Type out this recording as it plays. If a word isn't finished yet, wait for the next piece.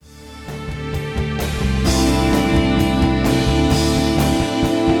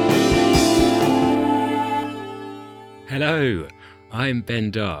Hello, I'm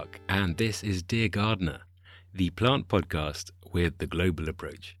Ben Dark, and this is Dear Gardener, the plant podcast with the global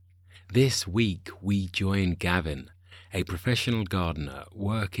approach. This week we join Gavin, a professional gardener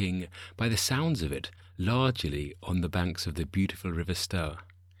working, by the sounds of it, largely on the banks of the beautiful River Stour.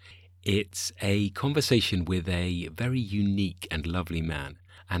 It's a conversation with a very unique and lovely man,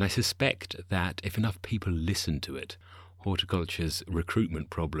 and I suspect that if enough people listened to it, horticulture's recruitment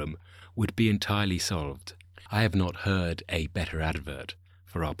problem would be entirely solved. I have not heard a better advert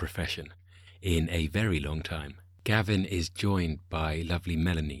for our profession in a very long time. Gavin is joined by lovely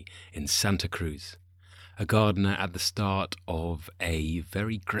Melanie in Santa Cruz, a gardener at the start of a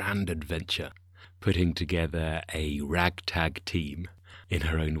very grand adventure, putting together a ragtag team, in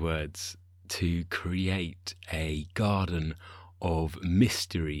her own words, to create a garden of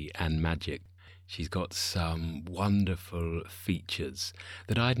mystery and magic. She's got some wonderful features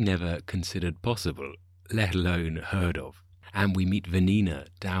that I'd never considered possible, let alone heard of. And we meet Vanina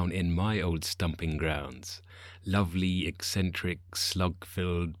down in my old stumping grounds. Lovely, eccentric,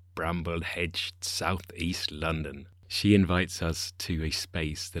 slug-filled, bramble-hedged southeast London. She invites us to a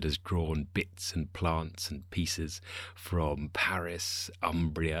space that has drawn bits and plants and pieces from Paris,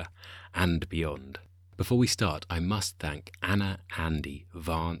 Umbria, and beyond. Before we start, I must thank Anna, Andy,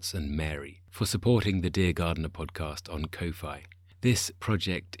 Vance and Mary for supporting the Dear Gardener podcast on Ko-Fi. This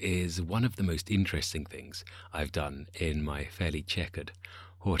project is one of the most interesting things I've done in my fairly checkered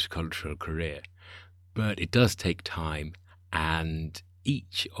horticultural career, but it does take time, and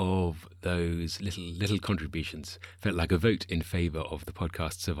each of those little contributions felt like a vote in favour of the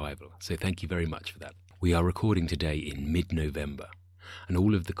podcast's survival, so thank you very much for that. We are recording today in mid-November, and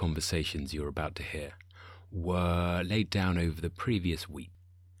all of the conversations you're about to hear were laid down over the previous week.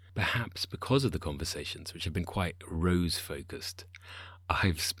 Perhaps because of the conversations, which have been quite rose-focused,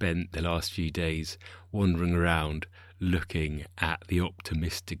 I've spent the last few days wandering around looking at the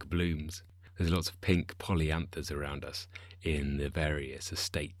optimistic blooms. There's lots of pink polyanthas around us in the various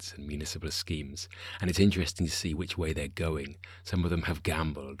estates and municipal schemes, and it's interesting to see which way they're going. Some of them have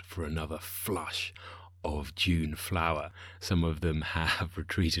gambled for another flush of June flower. Some of them have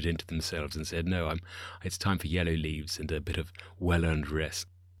retreated into themselves and said, no, it's time for yellow leaves and a bit of well-earned rest.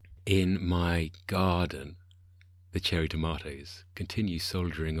 In my garden, the cherry tomatoes continue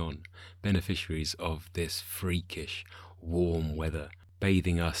soldiering on, beneficiaries of this freakish warm weather,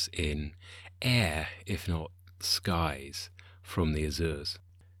 bathing us in air, if not skies, from the Azores.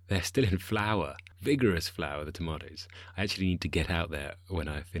 They're still in flower, vigorous flower, the tomatoes. I actually need to get out there when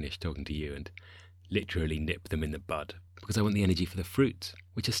I finish talking to you and literally nip them in the bud, because I want the energy for the fruits,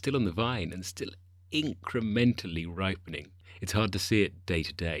 which are still on the vine and still incrementally ripening. It's hard to see it day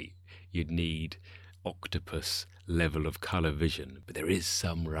to day. You'd need octopus level of colour vision, but there is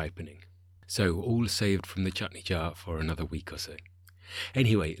some ripening. So all saved from the chutney jar for another week or so.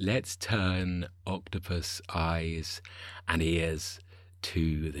 Anyway, let's turn octopus eyes and ears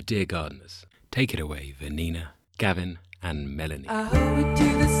to the Dear Gardeners. Take it away, Vanina, Gavin and Melanie. I owe it to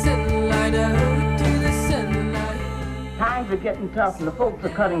the sunlight, I owe it to the sunlight. Times are getting tough and the folks are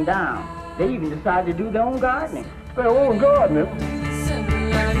cutting down. They even decided to do their own gardening. Their own gardening?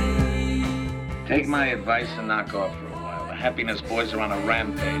 Take my advice and knock off for a while. The happiness boys are on a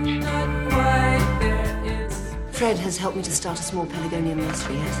rampage. Fred has helped me to start a small pelargonium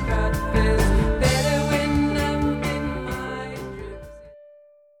nursery, yes.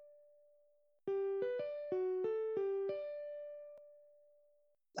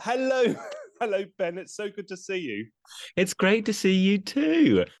 Hello, Ben. It's so good to see you. It's great to see you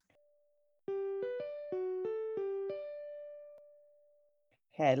too.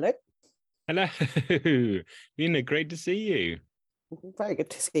 Hello. Hello, Nina, great to see you. Very good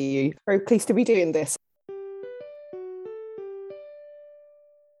to see you. Very pleased to be doing this.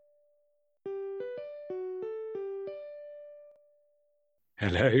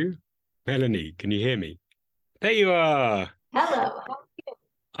 Hello, Melanie, can you hear me? There you are. Hello.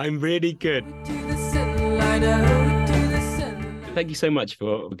 I'm really good. Thank you so much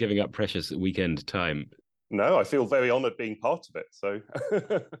for giving up precious weekend time. No, I feel very honoured being part of it. So,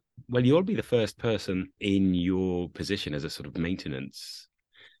 well, you'll be the first person in your position as a sort of maintenance,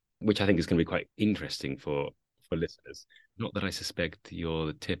 which I think is going to be quite interesting for listeners. Not that I suspect you're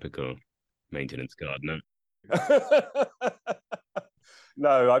the typical maintenance gardener.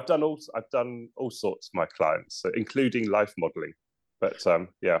 No, I've done all sorts for my clients, including life modelling. But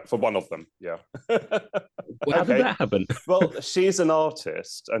yeah, for one of them, yeah. Well, how did that happen? Well, she's an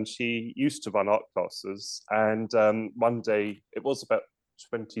artist and she used to run art classes. And one day, it was about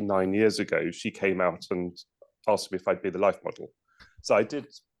 29 years ago, she came out and asked me if I'd be the life model. So I did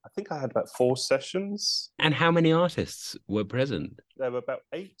I think I had about 4 sessions. And how many artists were present? There were about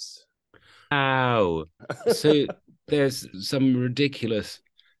 8. Wow. So there's some ridiculous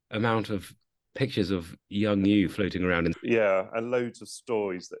amount of pictures of young you floating around in. Yeah, and loads of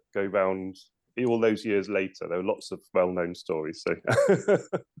stories that go round all those years later. There are lots of well-known stories. So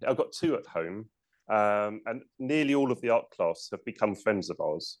I've got 2 at home, and nearly all of the art class have become friends of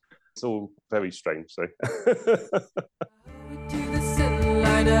ours. It's all very strange. So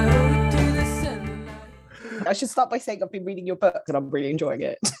I should start by saying I've been reading your book and I'm really enjoying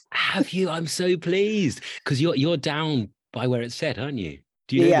it. Have you? I'm so pleased because you're down by where it's set, aren't you?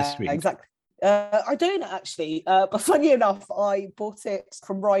 Do you know the street? Exactly. I don't actually, but funny enough, I bought it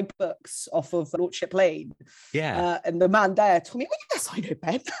from Rye Books off of Lordship Lane. Yeah. And the man there told me, "Oh yes, I know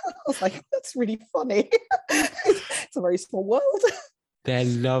Ben." I was like, "That's really funny." It's a very small world. They're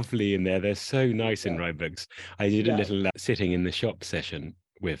lovely in there. They're so nice in Yeah. Rye Books. I did a Yeah. little sitting in the shop session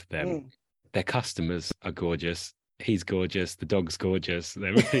with them. Their customers are gorgeous. He's gorgeous. The dog's gorgeous.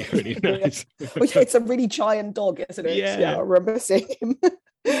 They're really, really nice. It's a really giant dog, isn't it? Yeah. I remember seeing him.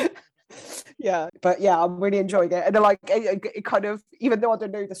 Yeah, but yeah, I'm really enjoying it. And like, it kind of, even though I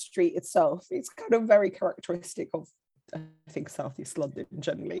don't know the street itself, it's kind of very characteristic of, I think, Southeast London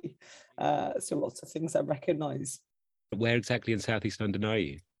generally. So lots of things I recognise. Where exactly in Southeast London are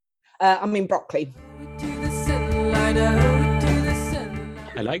you? I'm in Brockley.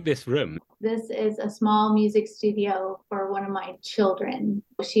 I like this room. This is a small music studio for one of my children.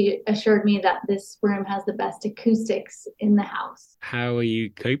 She assured me that this room has the best acoustics in the house. How are you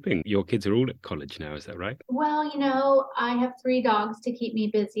coping? Your kids are all at college now, is that right? Well, I have 3 dogs to keep me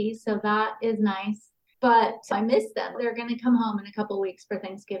busy, so that is nice. But I miss them. They're going to come home in a couple of weeks for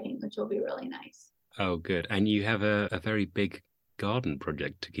Thanksgiving, which will be really nice. Oh, good. And you have a very big garden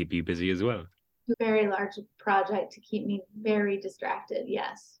project to keep you busy as well. A very large project to keep me very distracted,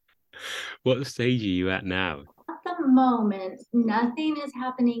 yes. What stage are you at now? At the moment, nothing is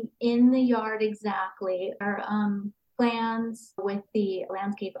happening in the yard exactly. Our plans with the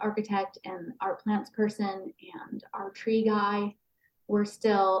landscape architect and our plants person and our tree guy, we're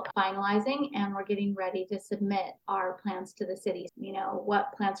still finalizing, and we're getting ready to submit our plans to the city.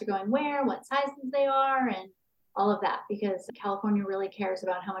 What plants are going where, what sizes they are, and all of that, because California really cares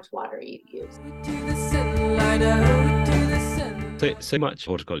about how much water you use. So much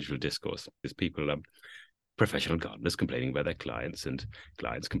horticultural discourse is people, professional gardeners complaining about their clients and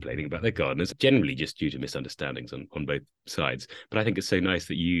clients complaining about their gardeners, generally just due to misunderstandings on both sides. But I think it's so nice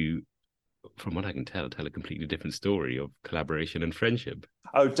that you, from what I can tell a completely different story of collaboration and friendship.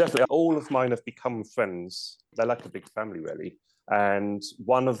 Oh, definitely. All of mine have become friends. They're like a big family, really. And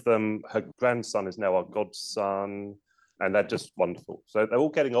one of them, her grandson is now our godson, and they're just wonderful. So they're all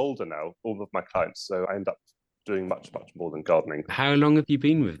getting older now, all of my clients. So I end up doing much, much more than gardening. How long have you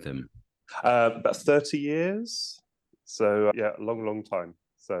been with them? About 30 years. So yeah, a long, long time.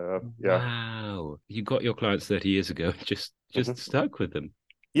 So yeah. Wow. You got your clients 30 years ago, just stuck with them.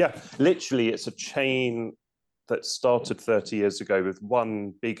 Yeah, literally, it's a chain that started 30 years ago with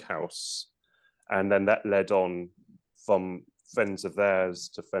one big house. And then that led on from friends of theirs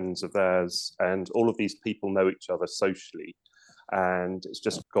to friends of theirs. And all of these people know each other socially. And it's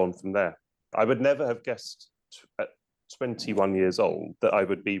just gone from there. I would never have guessed at 21 years old that I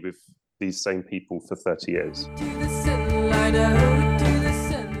would be with these same people for 30 years.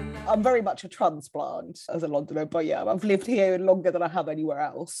 I'm very much a transplant as a Londoner, but yeah, I've lived here longer than I have anywhere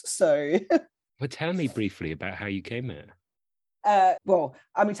else. So, Well, tell me briefly about how you came here. well,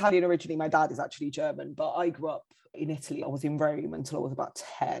 I'm Italian originally. My dad is actually German, but I grew up in Italy. I was in Rome until I was about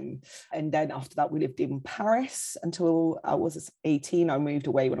 10. And then after that, we lived in Paris until I was 18. I moved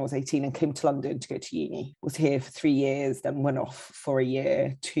away when I was 18 and came to London to go to uni. Was here for 3 years, then went off for a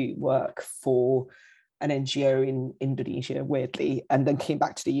year to work for an NGO in Indonesia, weirdly, and then came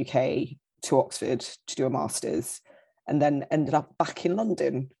back to the UK to Oxford to do a master's. And then ended up back in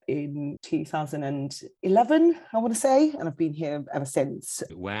London in 2011, I want to say. And I've been here ever since.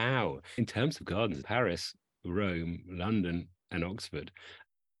 Wow. In terms of gardens, Paris, Rome, London, and Oxford.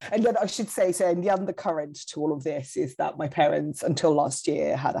 And then I should say, so in the undercurrent to all of this is that my parents, until last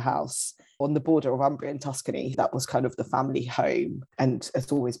year, had a house on the border of Umbria and Tuscany. That was kind of the family home and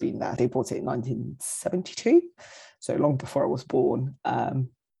it's always been there. They bought it in 1972, so long before I was born.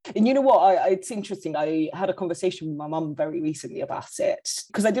 And you know what, it's interesting. I had a conversation with my mum very recently about it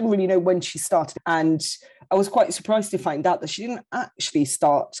because I didn't really know when she started. And I was quite surprised to find out that she didn't actually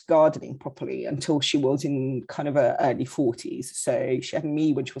start gardening properly until she was in kind of her early 40s. So she had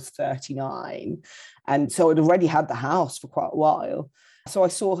me when she was 39. And so I'd already had the house for quite a while. So I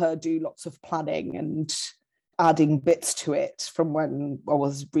saw her do lots of planning and adding bits to it from when I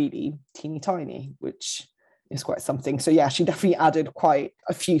was really teeny tiny, which is quite something. So yeah, she definitely added quite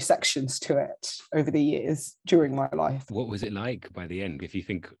a few sections to it over the years during my life. What was it like by the end? If you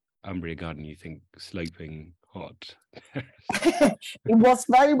think Umbria Garden, you think sloping, hot. It was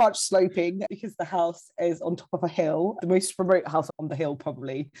very much sloping because the house is on top of a hill, the most remote house on the hill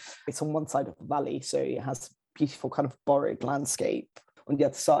probably. It's on one side of the valley, so it has beautiful kind of borrowed landscape on the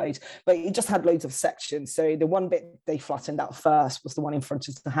other side, but it just had loads of sections. So the one bit they flattened out first was the one in front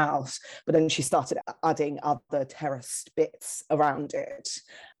of the house, but then she started adding other terraced bits around it,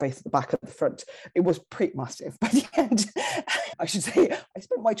 both at the back and the front. It was pretty massive by the end. I should say I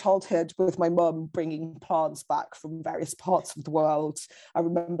spent my childhood with my mum bringing plants back from various parts of the world. I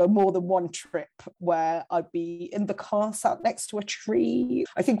remember more than one trip where I'd be in the car sat next to a tree.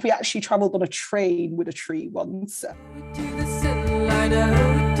 I think we actually travelled on a train with a tree once.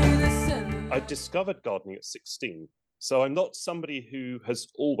 I discovered gardening at 16. So I'm not somebody who has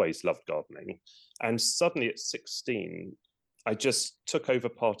always loved gardening. And suddenly at 16, I just took over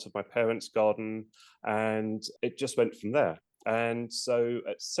part of my parents' garden and it just went from there. And so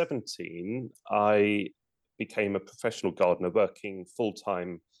at 17, I became a professional gardener working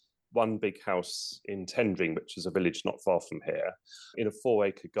full-time, one big house in Tendring, which is a village not far from here, in a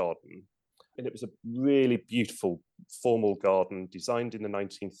 4-acre garden. And it was a really beautiful formal garden designed in the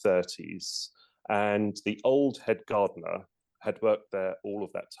 1930s. And the old head gardener had worked there all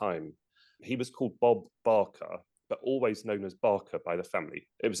of that time. He was called Bob Barker, but always known as Barker by the family.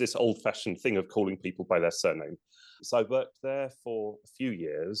 It was this old-fashioned thing of calling people by their surname. So I worked there for a few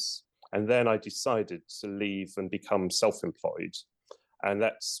years, and then I decided to leave and become self-employed. And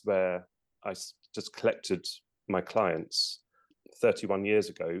that's where I just collected my clients. 31 years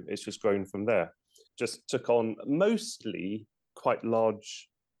ago, it's just grown from there. Just took on mostly quite large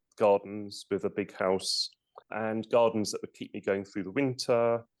gardens with a big house and gardens that would keep me going through the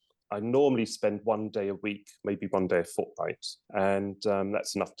winter. I normally spend 1 day a week, maybe 1 day a fortnight, and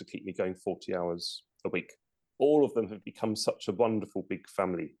that's enough to keep me going 40 hours a week. All of them have become such a wonderful big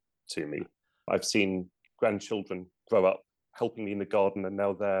family to me. I've seen grandchildren grow up helping me in the garden, and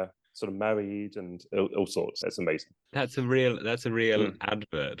now they're sort of married and all sorts. It's amazing. That's a real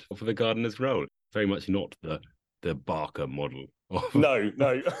advert for the gardener's role. Very much not the Barker model. No.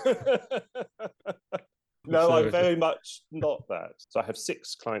 No, I'm very much not that. So I have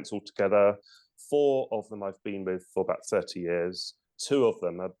 6 clients altogether. 4 of them I've been with for about 30 years. 2 of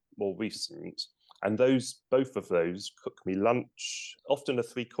them are more recent. And both of those cook me lunch, often a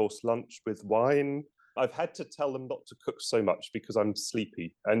 3-course lunch with wine. I've had to tell them not to cook so much because I'm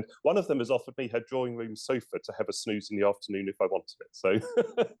sleepy. And one of them has offered me her drawing room sofa to have a snooze in the afternoon if I wanted it.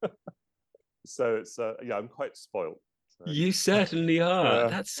 So it's, I'm quite spoiled. So. You certainly are.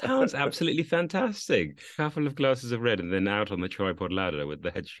 That sounds absolutely fantastic. A couple of glasses of red and then out on the tripod ladder with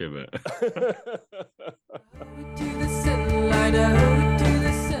the head shimmer.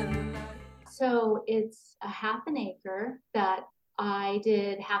 So it's a half an acre that I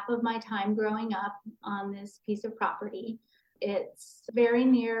did half of my time growing up on this piece of property. It's very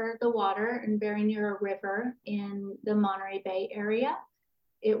near the water and very near a river in the Monterey Bay area.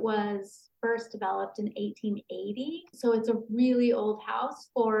 It was first developed in 1880. So it's a really old house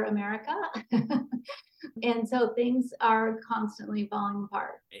for America. And so things are constantly falling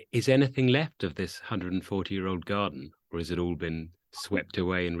apart. Is anything left of this 140-year-old garden, or has it all been swept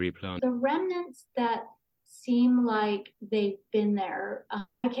away and replanted? The remnants that seem like they've been there.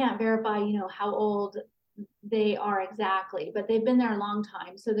 I can't verify, how old they are exactly, but they've been there a long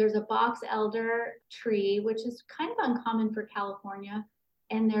time. So there's a box elder tree, which is kind of uncommon for California.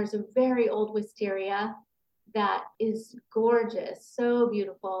 And there's a very old wisteria that is gorgeous, so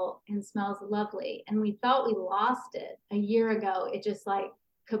beautiful and smells lovely. And we thought we lost it a year ago. It just like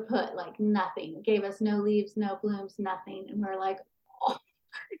kaput, like nothing. It gave us no leaves, no blooms, nothing. And we're like, oh,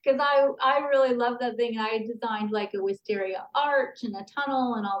 because I really love that thing. And I designed like a wisteria arch and a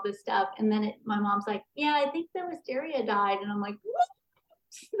tunnel and all this stuff. And then my mom's like, yeah, I think the wisteria died. And I'm like, what?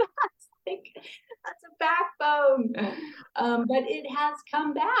 That's a backbone. But it has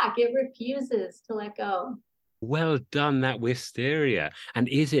come back. It refuses to let go. Well done, that wisteria. And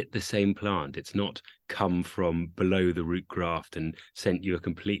is it the same plant? It's not come from below the root graft and sent you a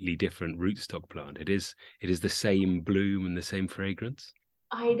completely different rootstock plant. It is the same bloom and the same fragrance?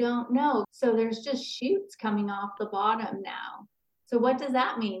 I don't know. So there's just shoots coming off the bottom now. So what does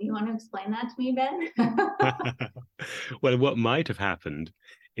that mean? You want to explain that to me, Ben? Well, what might have happened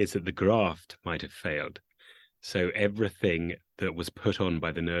is that the graft might have failed. So everything that was put on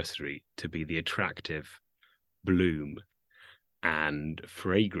by the nursery to be the attractive bloom and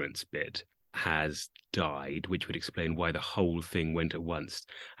fragrance bit has died, which would explain why the whole thing went at once.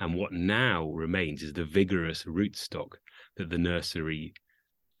 And what now remains is the vigorous rootstock that the nursery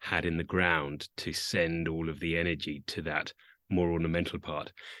had in the ground to send all of the energy to that more ornamental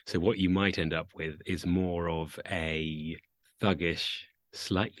part. So what you might end up with is more of a thuggish,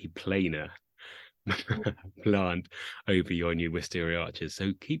 slightly plainer plant over your new wisteria arches.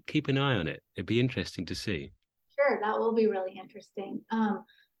 So keep an eye on it. It'd be interesting to see. Sure, that will be really interesting.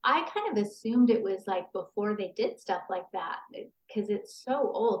 I kind of assumed it was like before they did stuff like that because it's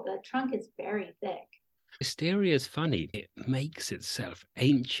so old. The trunk is very thick. Wisteria is funny. It makes itself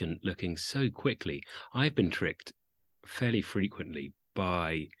ancient looking so quickly. I've been tricked fairly frequently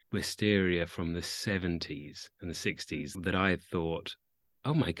by wisteria from the 70s and the 60s that I thought,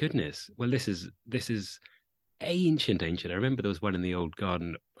 oh my goodness, well, this is ancient. I remember there was one in the old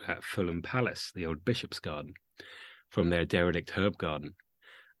garden at Fulham Palace, the old Bishop's Garden, from their derelict herb garden.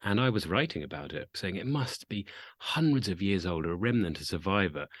 And I was writing about it, saying it must be hundreds of years old, a remnant, a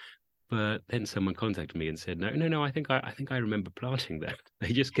survivor. But then someone contacted me and said, no, I think I remember planting that.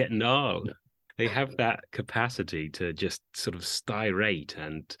 They just get gnarled. They have that capacity to just sort of styrate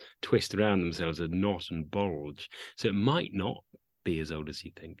and twist around themselves and knot and bulge. So it might not be as old as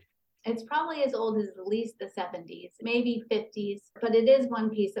you think. It's probably as old as at least the 70s, maybe 50s, but it is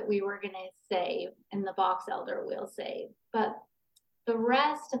one piece that we were going to save, and the box elder will save. But the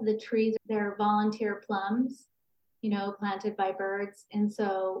rest of the trees, they're volunteer plums, planted by birds. And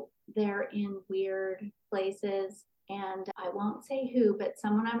so they're in weird places. And I won't say who, but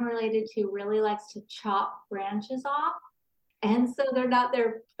someone I'm related to really likes to chop branches off. And so they're not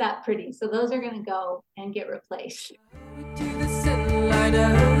there that pretty. So those are going to go and get replaced.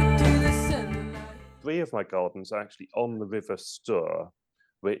 Three of my gardens are actually on the River Stour,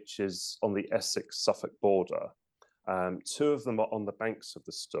 which is on the Essex-Suffolk border. Two of them are on the banks of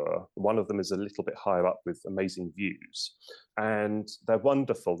the Stour. One of them is a little bit higher up with amazing views. And they're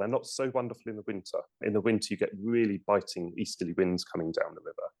wonderful. They're not so wonderful in the winter. In the winter, you get really biting easterly winds coming down the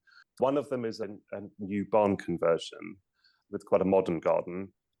river. One of them is a new barn conversion with quite a modern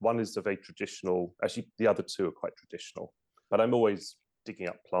garden. One is a very traditional, actually the other two are quite traditional. But I'm always digging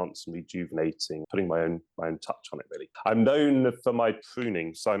up plants and rejuvenating, putting my own touch on it, really. I'm known for my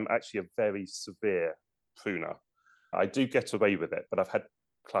pruning, so I'm actually a very severe pruner. I do get away with it, but I've had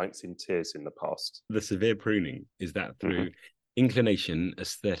clients in tears in the past. The severe pruning, is that through inclination,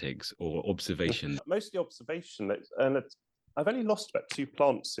 aesthetics, or observation? Mostly observation. I've only lost about 2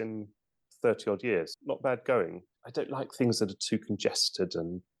 plants in 30 odd years. Not bad going. I don't like things that are too congested,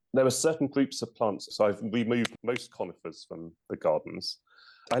 and there are certain groups of plants. So I've removed most conifers from the gardens.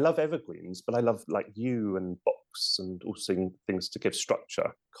 I love evergreens, but I love like yew and box and also things to give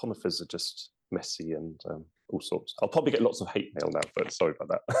structure. Conifers are just messy and all sorts. I'll probably get lots of hate mail now, but sorry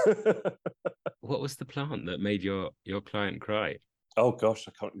about that. What was the plant that made your client cry? Oh gosh,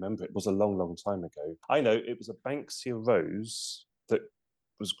 I can't remember. It was a long, long time ago. I know it was a Banksia rose that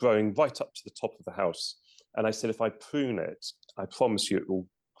was growing right up to the top of the house. And I said, if I prune it, I promise you it will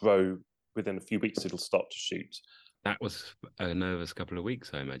grow within a few weeks, it'll start to shoot. That was a nervous couple of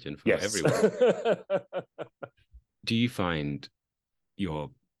weeks, I imagine, for Yes. everyone. Do you find you're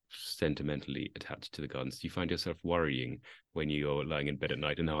sentimentally attached to the gardens? Do you find yourself worrying when you're lying in bed at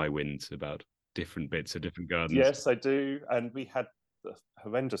night in high winds about different bits of different gardens? Yes, I do. And we had a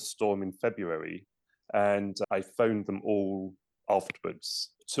horrendous storm in February, and I phoned them all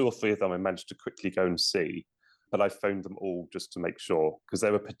afterwards. 2 or 3 of them I managed to quickly go and see, but I phoned them all just to make sure, because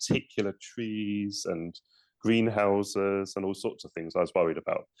there were particular trees and greenhouses and all sorts of things I was worried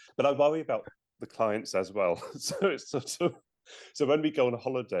about. But I worry about the clients as well. So it's sort of, so when we go on a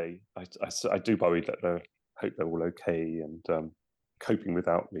holiday, I do worry that I hope they're all okay and coping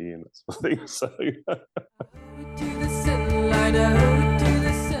without me and that sort of thing. So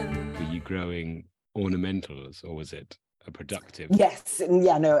Were you growing ornamentals, or was it a productive? Yes, and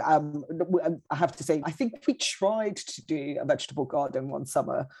yeah, no, I have to say, I think we tried to do a vegetable garden one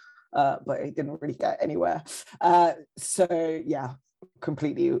summer, but it didn't really get anywhere. So yeah,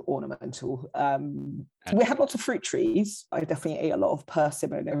 completely ornamental. We had lots of fruit trees. I definitely ate a lot of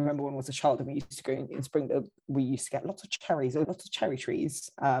persimmon. I remember when I was a child and we used to go in spring, we used to get lots of cherries, lots of cherry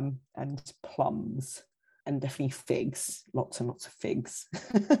trees, and plums, and definitely figs, lots and lots of figs.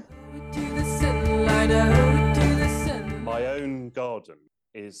 my own garden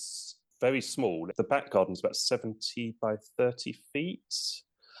is very small. The back garden is about 70 by 30 feet,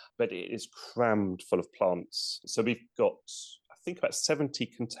 but it is crammed full of plants. So we've got, I think, about 70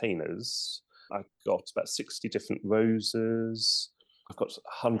 containers. I've got about 60 different roses. I've got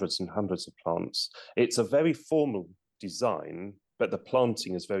hundreds and hundreds of plants. It's a very formal design, but the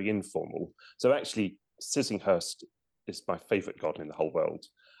planting is very informal. So actually, Sissinghurst is my favourite garden in the whole world.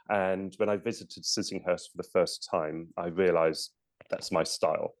 And when I visited Sissinghurst for the first time, I realised that's my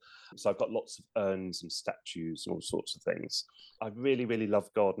style. So I've got lots of urns and statues and all sorts of things. I really, really love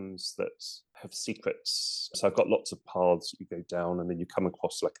gardens that have secrets. So I've got lots of paths that you go down and then you come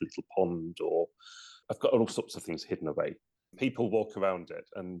across like a little pond, or I've got all sorts of things hidden away. People walk around it,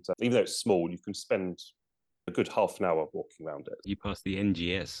 and even though it's small, you can spend a good half an hour walking around it. You passed the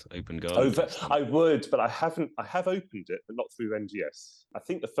NGS open garden test. I would, but I haven't. I have opened it, but not through NGS. I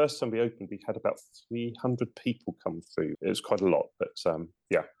think the first time we opened, we had about 300 people come through. It was quite a lot, but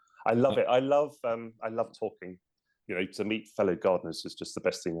yeah, I love it. I love talking. You know, to meet fellow gardeners is just the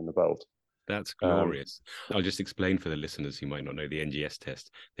best thing in the world. That's glorious. I'll just explain for the listeners who might not know the NGS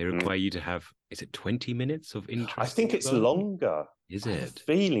test. They require you to have, is it 20 minutes of interest? I think it's longer. Is I have it? a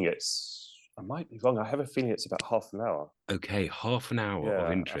feeling I might be wrong. I have a feeling it's about half an hour. Okay, half an hour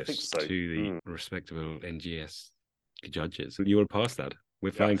of interest so. to the respectable NGS judges. You will pass that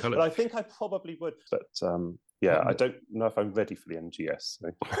with flying colours. But I think I probably would. But I don't know if I'm ready for the NGS.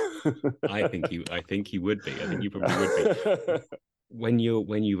 So. I think you would be. I think you probably would be. When you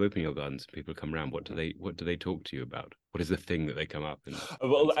open your gardens, people come around. What do they talk to you about? What is the thing that they come up and?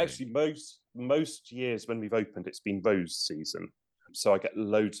 Well, actually, most years when we've opened, it's been rose season, so I get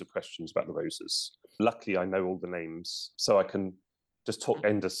loads of questions about the roses. Luckily, I know all the names, so I can just talk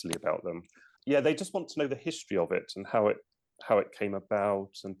endlessly about them. Yeah, they just want to know the history of it and how it came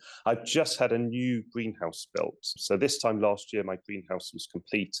about. And I've just had a new greenhouse built. So this time last year, my greenhouse was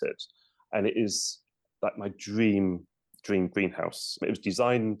completed, and it is like my dream greenhouse. It was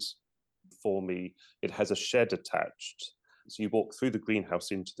designed for me. It has a shed attached. So you walk through the greenhouse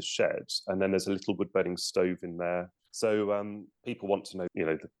into the shed, and then there's a little wood-burning stove in there. So people want to know,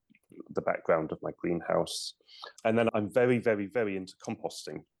 the background of my greenhouse. And then I'm very, very, very into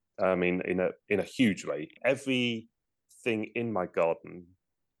composting. I mean, in a huge way. Everything in my garden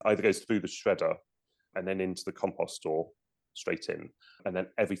either goes through the shredder and then into the compost, or straight in, and then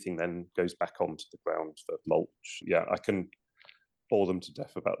everything then goes back onto the ground for mulch. Yeah, I can bore them to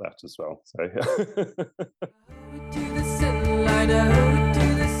death about that as well.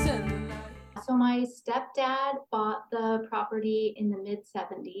 So my stepdad bought the property in the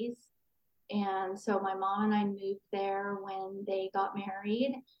mid-70s, and so my mom and I moved there when they got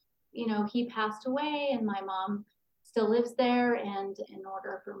married. He passed away, and my mom still lives there, and in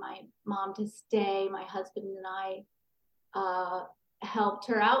order for my mom to stay, my husband and I helped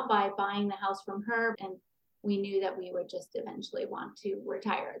her out by buying the house from her, and we knew that we would just eventually want to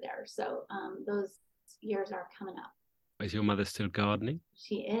retire there. So those years are coming up. Is your mother still gardening?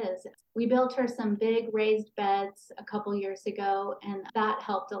 She is. We built her some big raised beds a couple years ago, and that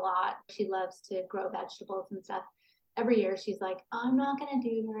helped a lot. She loves to grow vegetables and stuff. Every year she's like, I'm not going to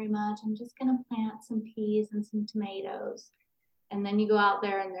do very much. I'm just going to plant some peas and some tomatoes. And then you go out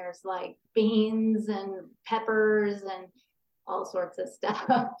there and there's like beans and peppers and all sorts of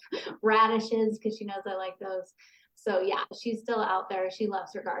stuff, radishes, because she knows I like those. So yeah, she's still out there. She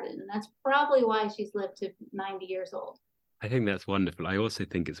loves her garden. And that's probably why she's lived to 90 years old. I think that's wonderful. I also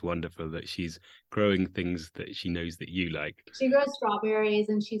think it's wonderful that she's growing things that she knows that you like. She grows strawberries,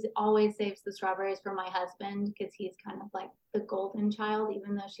 and she's always saves the strawberries for my husband because he's kind of like the golden child,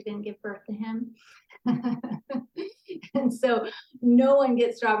 even though she didn't give birth to him. And so no one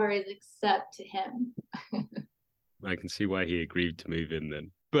gets strawberries except him. I can see why he agreed to move in then.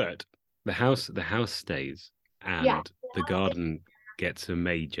 But the house stays, and the garden gets a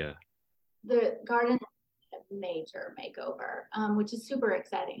major. The garden major makeover, which is super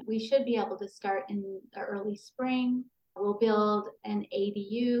exciting. We should be able to start in the early spring. We'll build an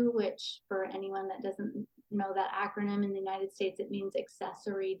ADU, which for anyone that doesn't know that acronym, in the United States, it means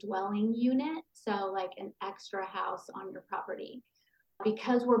accessory dwelling unit. So like an extra house on your property.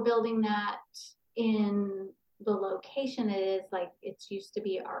 Because we're building that in the location it is, like it's used to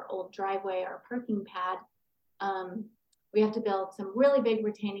be our old driveway, our parking pad, we have to build some really big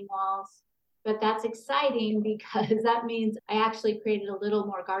retaining walls. But that's exciting because that means I actually created a little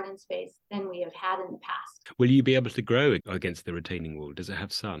more garden space than we have had in the past. Will you be able to grow against the retaining wall? Does it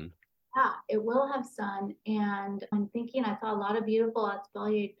have sun? Yeah, it will have sun. And I'm thinking I saw a lot of beautiful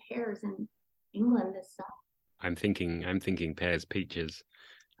espaliered pears in England this summer. I'm thinking pears, peaches.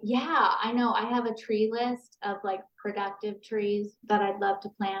 Yeah, I know. I have a tree list of like productive trees that I'd love to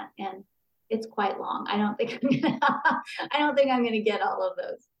plant, and it's quite long. I don't think I'm gonna get all of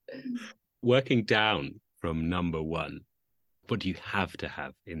those. Working down from number one, what do you have to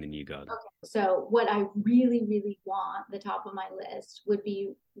have in the new garden? Okay. So what I really, really want, the top of my list, would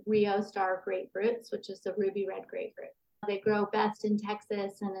be River Stour grapefruits, which is the ruby red grapefruit. They grow best in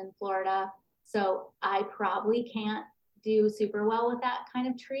Texas and in Florida. So I probably can't do super well with that kind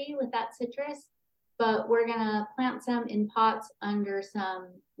of tree, with that citrus, but we're gonna plant some in pots under some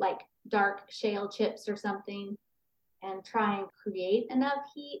like dark shale chips or something and try and create enough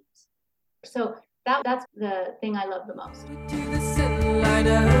heat. So that's the thing I love the most.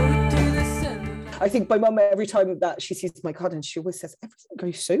 I think my mum, every time that she sees my garden, she always says, everything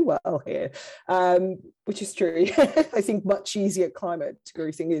goes so well here, which is true. I think much easier climate to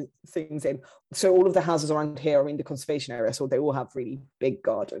grow things in. So all of the houses around here are in the conservation area, so they all have really big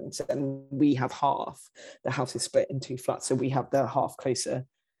gardens, and we have half. The house is split into flats, so we have the half closer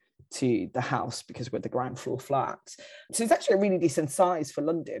to the house because we're the ground floor flat. So it's actually a really decent size for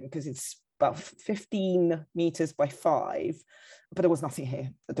London because it's about 15 meters by 5, but there was nothing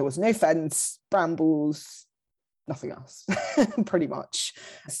here. There was no fence, brambles, nothing else, pretty much.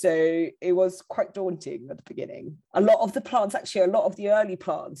 So it was quite daunting at the beginning. A lot of the early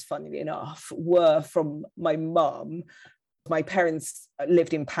plants, funnily enough, were from my mum. My parents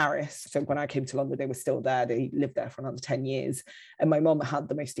lived in Paris. So when I came to London, they were still there. They lived there for another 10 years. And my mum had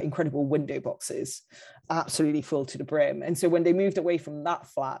the most incredible window boxes, absolutely full to the brim. And so when they moved away from that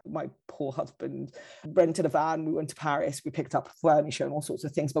flat, my poor husband rented a van. We went to Paris. We picked up furniture and all sorts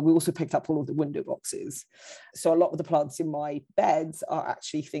of things, but we also picked up all of the window boxes. So a lot of the plants in my beds are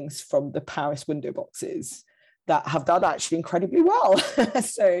actually things from the Paris window boxes that have done actually incredibly well.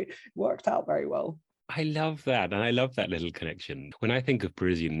 So it worked out very well. I love that. And I love that little connection. When I think of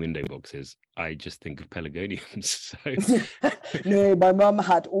Parisian window boxes, I just think of pelargoniums. So No, my mum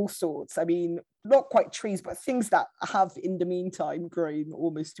had all sorts. I mean, not quite trees, but things that have in the meantime grown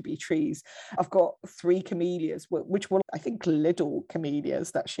almost to be trees. I've got 3 camellias, which were, I think, little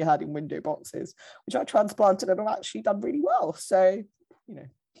camellias that she had in window boxes, which I transplanted and have actually done really well. So, you know.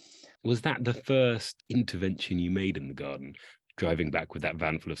 was that the first intervention you made in the garden? Driving back with that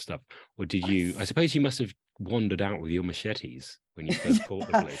van full of stuff, or did you? I suppose you must have wandered out with your machetes when you first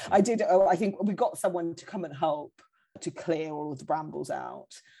bought the place. I did. I think we got someone to come and help to clear all of the brambles out,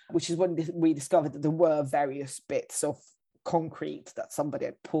 which is when we discovered that there were various bits of concrete that somebody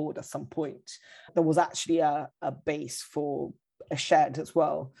had poured at some point. There was actually a base for a shed as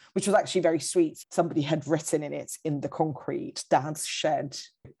well, which was actually very sweet. Somebody had written in it, in the concrete, Dad's shed.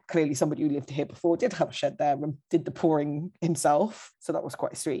 Clearly somebody who lived here before did have a shed there and did the pouring himself. So that was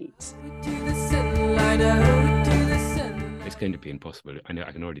quite sweet. It's going to be impossible. I know.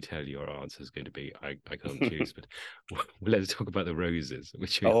 I can already tell your answer is going to be I can't choose. But let's talk about the roses.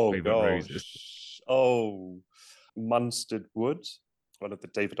 Which are your favourite roses? Oh, Munstead Wood, one of the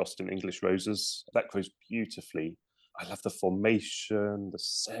David Austin English roses. That grows beautifully. I love the formation, the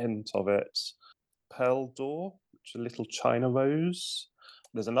scent of it. Pearl d'Or, which is a little China rose.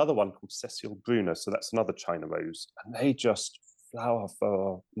 There's another one called Cecile Brunner, so that's another China rose. And they just flower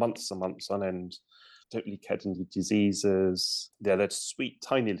for months and months on end. Don't really get any diseases. Yeah, they're sweet,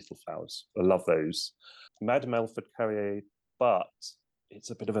 tiny little flowers. I love those. Madame Elford Carrier, but it's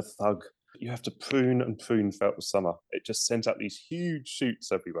a bit of a thug. You have to prune and prune throughout the summer. It just sends out these huge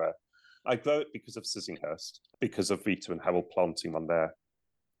shoots everywhere. I grow it because of Sissinghurst, because of Rita and Harold planting one there,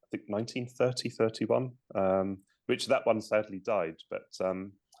 I think 1930-31, which that one sadly died, but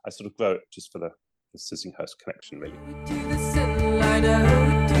I sort of grow it just for the Sissinghurst connection, really.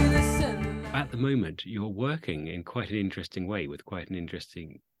 At the moment, you're working in quite an interesting way with quite an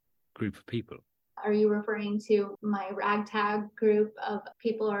interesting group of people. Are you referring to my ragtag group of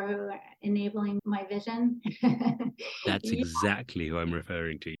people who are enabling my vision? That's exactly who I'm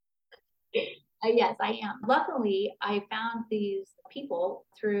referring to. Yes, I am. Luckily, I found these people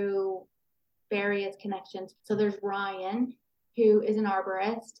through various connections. So there's Ryan, who is an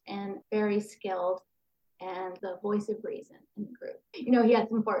arborist and very skilled and the voice of reason in the group. You know, he had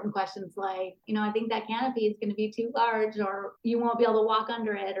some important questions like, you know, I think that canopy is going to be too large, or you won't be able to walk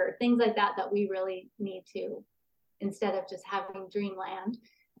under it, or things like that we really need to, instead of just having dreamland.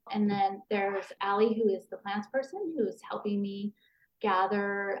 And then there's Allie, who is the plants person, who's helping me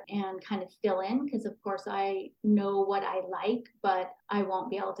gather and kind of fill in, because of course I know what I like, but I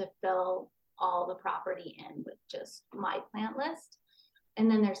won't be able to fill all the property in with just my plant list. And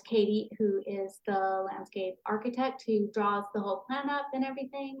then there's Katie, who is the landscape architect who draws the whole plan up and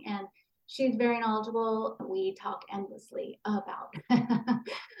everything, and she's very knowledgeable. We talk endlessly about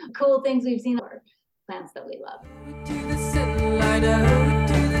cool things we've seen, or plants that we love.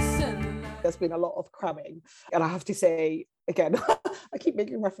 There's been a lot of cramming, and I have to say, again, I keep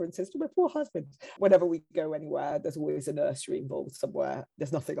making references to my poor husband. Whenever we go anywhere, there's always a nursery involved somewhere.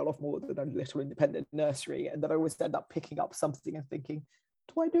 There's nothing I love more than a little independent nursery, and then I always end up picking up something and thinking,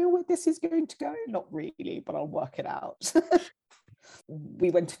 do I know where this is going to go? Not really, but I'll work it out.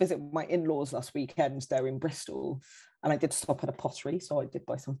 We went to visit my in-laws last weekend. They're in Bristol, and I did stop at a pottery, so I did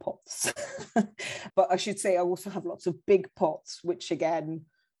buy some pots. But I should say I also have lots of big pots, which again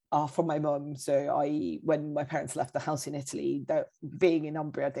are from my mum. So when my parents left the house in Italy, being in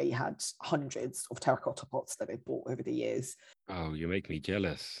Umbria, they had hundreds of terracotta pots that they bought over the years. Oh, you make me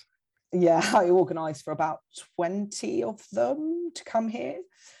jealous. Yeah, I organised for about 20 of them to come here,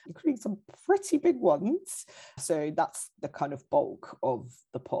 including some pretty big ones. So that's the kind of bulk of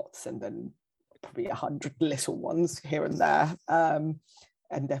the pots, and then probably 100 little ones here and there.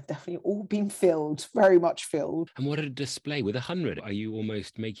 And they've definitely all been filled, very much filled. And what a display with 100. Are you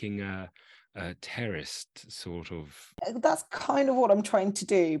almost making a terraced sort of? That's kind of what I'm trying to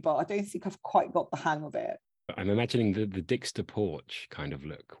do, but I don't think I've quite got the hang of it. I'm imagining the Dixter porch kind of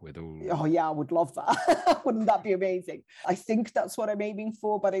look with all. Oh yeah, I would love that. Wouldn't that be amazing? I think that's what I'm aiming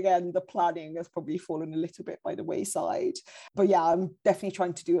for, but again, the planning has probably fallen a little bit by the wayside. But yeah, I'm definitely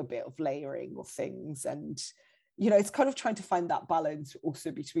trying to do a bit of layering of things, and it's kind of trying to find that balance also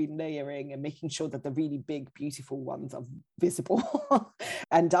between layering and making sure that the really big, beautiful ones are visible.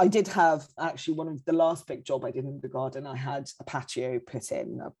 And I did have actually one of the last big job I did in the garden. I had a patio put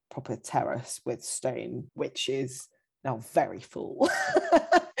in, a proper terrace with stone, which is now very full.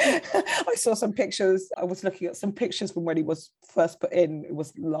 I saw some pictures. I was looking at some pictures from when he was first put in. It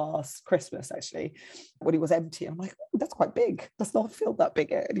was last Christmas, actually, when he was empty. I'm like, oh, that's quite big. Does not feel that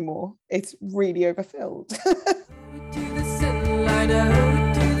big anymore. It's really overfilled.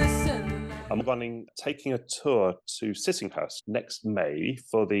 I'm taking a tour to Sissinghurst next May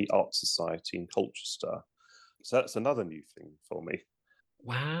for the Art Society in Colchester. So that's another new thing for me.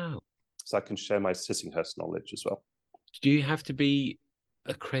 Wow. So I can share my Sissinghurst knowledge as well. Do you have to be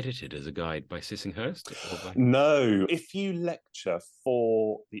accredited as a guide by Sissinghurst? No. If you lecture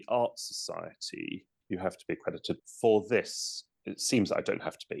for the Art Society, you have to be accredited. For this, it seems that I don't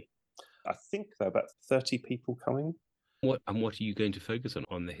have to be. I think there are about 30 people coming. What are you going to focus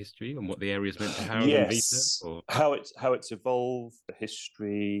on the history and what the area is meant to Harold and Vita? Or? How it's evolved, the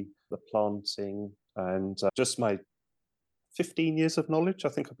history, the planting, and just my 15 years of knowledge. I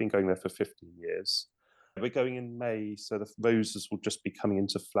think I've been going there for 15 years. We're going in May, so the roses will just be coming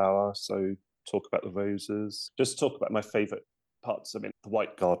into flower. So talk about the roses, just talk about my favourite parts. I mean, the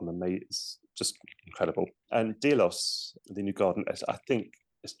White Garden in May is just incredible. And Delos, the new garden, I think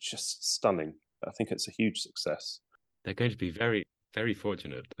is just stunning. I think it's a huge success. They're going to be very, very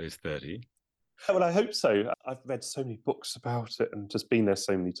fortunate, those 30. Well, I hope so. I've read so many books about it and just been there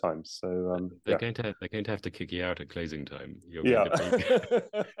so many times. So they're going to have to kick you out at closing time. You're yeah. going to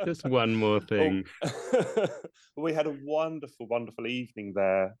be just one more thing. We had a wonderful, wonderful evening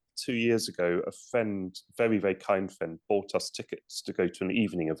there 2 years ago. A friend, very, very kind friend, bought us tickets to go to an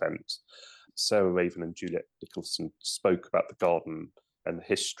evening event. Sarah Raven and Juliet Nicholson spoke about the garden and the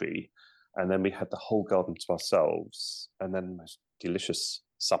history. And then we had the whole garden to ourselves, and then a delicious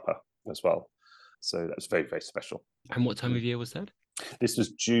supper as well. So that was very, very special. And what time of year was that? This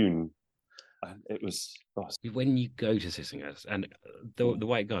was June. And it was... When you go to Sissinghurst, and the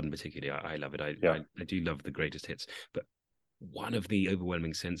White Garden particularly, I love it. I do love the greatest hits. But one of the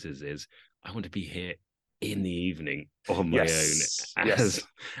overwhelming senses is I want to be here in the evening on my own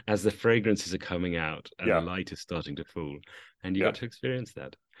as the fragrances are coming out and the light is starting to fall. And you got to experience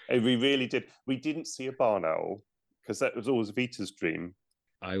that. We really did. We didn't see a barn owl because that was always Vita's dream.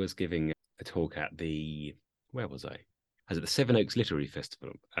 I was giving a talk at where was I? I was at the Seven Oaks Literary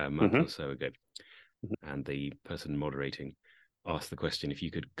Festival a month or so ago. And the person moderating asked the question, if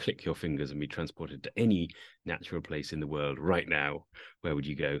you could click your fingers and be transported to any natural place in the world right now, where would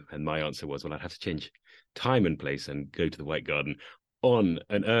you go? And my answer was, well, I'd have to change time and place and go to the White Garden on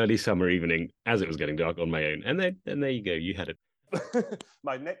an early summer evening as it was getting dark on my own. And there you go, you had it.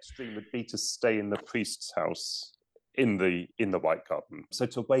 My next dream would be to stay in the priest's house in the White Garden. So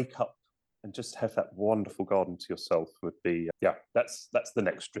to wake up and just have that wonderful garden to yourself would be, that's the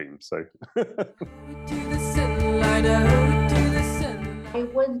next dream. So I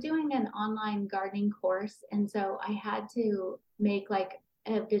was doing an online gardening course, and so I had to make like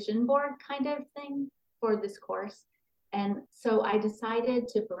a vision board kind of thing for this course. And so I decided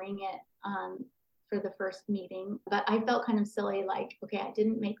to bring it for the first meeting, but I felt kind of silly, like, okay, I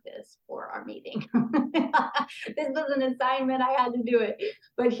didn't make this for our meeting. This was an assignment, I had to do it.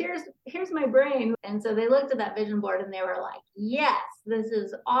 But here's my brain. And so they looked at that vision board and they were like, yes, this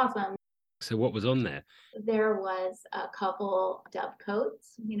is awesome. So what was on there? There was a couple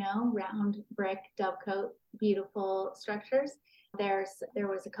dovecotes, round brick dovecote, beautiful structures. There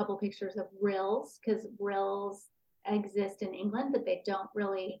was a couple pictures of rills, because rills exist in England, but they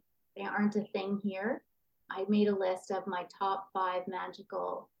aren't a thing here. I made a list of my top 5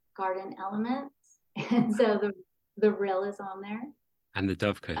 magical garden elements. And so the rill is on there. And the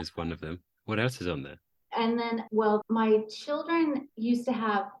dovecot is one of them. What else is on there? And then, well, my children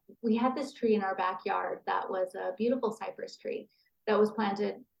we had this tree in our backyard that was a beautiful cypress tree that was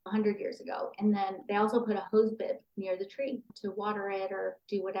planted 100 years ago. And then they also put a hose bib near the tree to water it or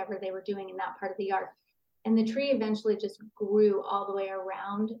do whatever they were doing in that part of the yard. And the tree eventually just grew all the way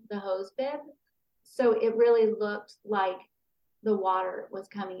around the hose bib. So it really looked like the water was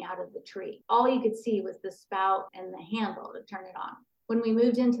coming out of the tree. All you could see was the spout and the handle to turn it on. When we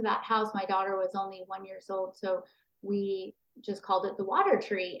moved into that house, my daughter was only 1 year old. So we just called it the water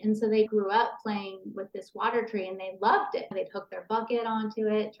tree. And so they grew up playing with this water tree and they loved it. They'd hook their bucket onto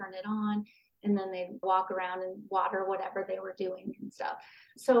it, turn it on, and then they'd walk around and water whatever they were doing and stuff.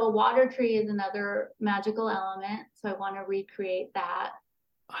 So a water tree is another magical element. So I want to recreate that.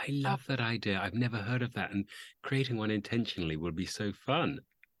 I love that idea. I've never heard of that. And creating one intentionally will be so fun.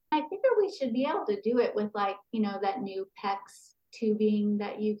 I figure we should be able to do it with that new PEX tubing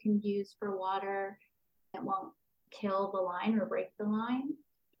that you can use for water. It won't kill the line or break the line.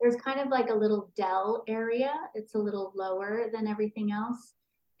 There's kind of like a little dell area. It's a little lower than everything else.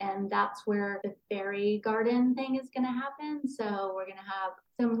 And that's where the fairy garden thing is going to happen. So we're going to have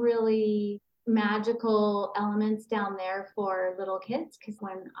some really magical elements down there for little kids. Because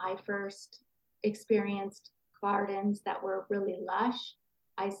when I first experienced gardens that were really lush,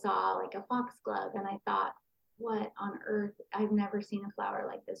 I saw like a foxglove and I thought, what on earth? I've never seen a flower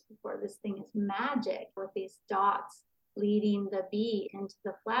like this before. This thing is magic with these dots leading the bee into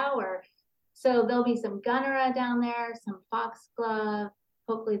the flower. So there'll be some gunnera down there, some foxglove,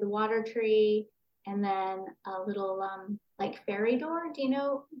 hopefully the water tree, and then a little like fairy door. Do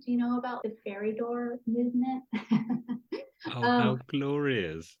you know about the fairy door movement? Oh, how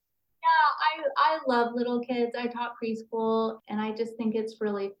glorious. Yeah, I love little kids. I taught preschool, and I just think it's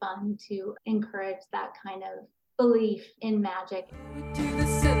really fun to encourage that kind of belief in magic.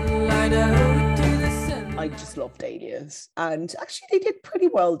 I just love dahlias, and actually they did pretty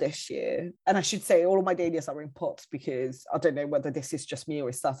well this year. And I should say all of my dahlias are in pots because I don't know whether this is just me or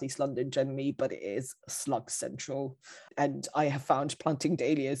is South East London generally, but it is slug central. And I have found planting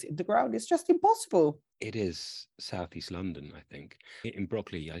dahlias in the ground is just impossible. It is South East London, I think. In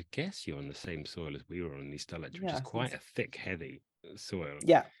Brockley, I guess you're on the same soil as we were on East Dulwich, which is quite a thick, heavy soil.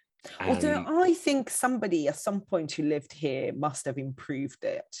 Yeah. Although I think somebody at some point who lived here must have improved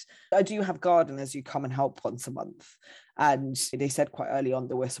it. I do have gardeners who come and help once a month. And they said quite early on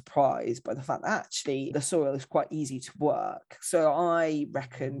they were surprised by the fact that actually the soil is quite easy to work. So I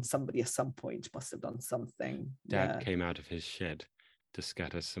reckon somebody at some point must have done something. Dad came out of his shed to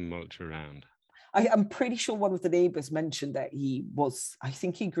scatter some mulch around. I'm pretty sure one of the neighbours mentioned that I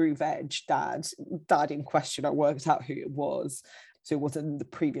think he grew veg, dad in question. I worked out who it was. So it wasn't the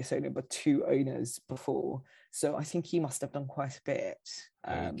previous owner, but 2 owners before. So I think he must have done quite a bit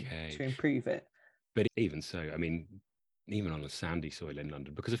to improve it. But even so, I mean, even on a sandy soil in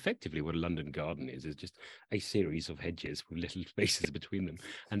London, because effectively what a London garden is just a series of hedges with little spaces between them.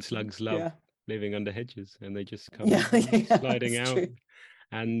 And slugs love living under hedges and they just come sliding out. True.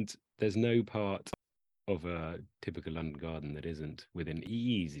 And there's no part of a typical London garden that isn't within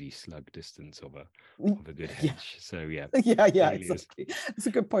easy slug distance of a good hedge. So yeah, exactly. That's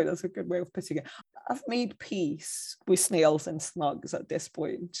a good point. That's a good way of putting it. I've made peace with snails and slugs at this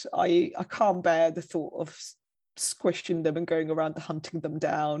point. I can't bear the thought of squishing them and going around hunting them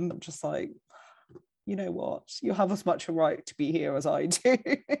down. I'm just like, you know what? You have as much a right to be here as I do,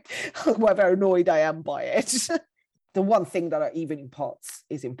 whether annoyed I am by it. The one thing that even in pots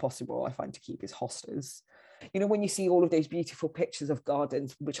is impossible, I find, to keep is hostas. You know, when you see all of those beautiful pictures of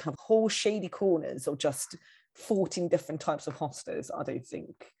gardens which have whole shady corners of just 14 different types of hostas, I don't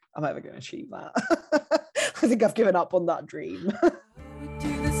think I'm ever going to achieve that. I think I've given up on that dream.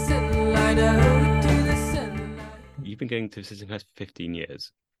 You've been going to since the past 15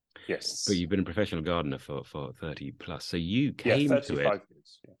 years. Yes. But you've been a professional gardener for 30 plus. So you came to it.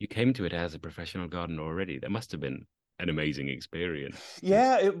 Years, yeah. You came to it as a professional gardener already. That must have been an amazing experience.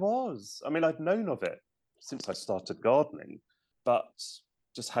 Yeah, it was. I mean, I'd known of it since I started gardening, but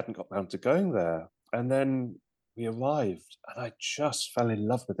just hadn't got round to going there. And then we arrived and I just fell in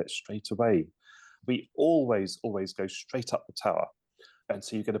love with it straight away. We always go straight up the tower. And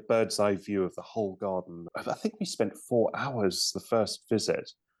so you get a bird's eye view of the whole garden. I think we spent 4 hours the first visit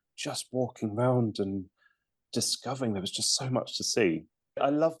just walking around and discovering there was just so much to see. I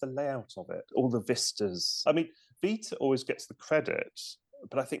love the layout of it, all the vistas. I mean, Vita always gets the credit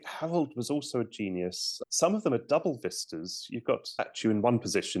But I think Harold was also a genius. Some of them are double vistas. You've got statue in one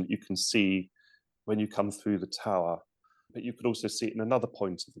position you can see when you come through the tower, but you could also see it in another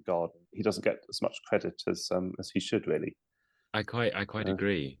point of the garden. He doesn't get as much credit as he should, really. I quite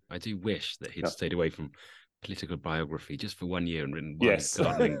agree. I do wish that he'd stayed away from political biography just for 1 year and written one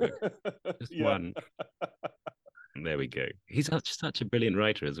gardening book. Just one. And there we go. He's such a brilliant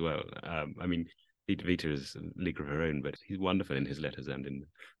writer as well. I mean, Vita is a league of her own, but he's wonderful in his letters and in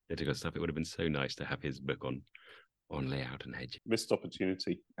political stuff. It would have been so nice to have his book on layout and hedging. Missed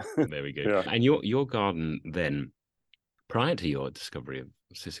opportunity. There we go. And your garden then, prior to your discovery of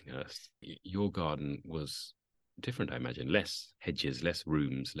Sissinghurst, your garden was different, I imagine. Less hedges, less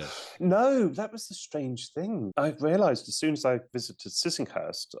rooms, less... No, that was the strange thing. I realised as soon as I visited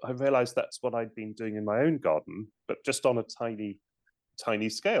Sissinghurst, I realised that's what I'd been doing in my own garden, but just on a tiny, tiny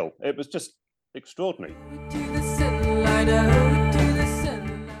scale. It was just extraordinary.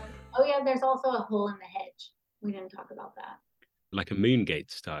 Oh yeah, there's also a hole in the hedge. We didn't talk about that. Like a Moongate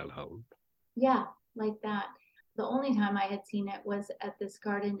style hole? Yeah, like that. The only time I had seen it was at this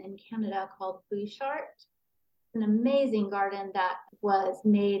garden in Canada called Bouchard. An amazing garden that was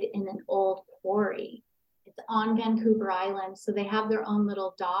made in an old quarry. It's on Vancouver Island, so they have their own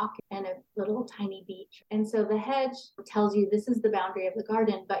little dock and a little tiny beach. And so the hedge tells you this is the boundary of the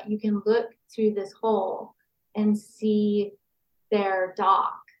garden, but you can look through this hole and see their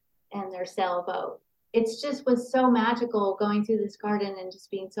dock and their sailboat. It's just was so magical going through this garden and just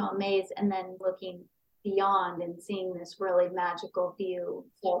being so amazed, and then looking beyond and seeing this really magical view.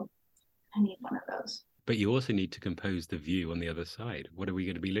 So I need one of those. But you also need to compose the view on the other side. What are we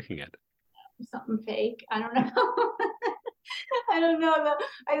going to be looking at? Something fake. I don't know. I don't know.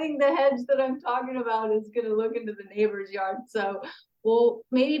 I think the hedge that I'm talking about is going to look into the neighbor's yard. So we'll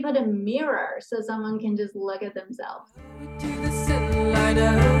maybe put a mirror so someone can just look at themselves.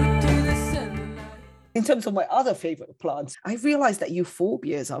 In terms of my other favourite plants, I realised that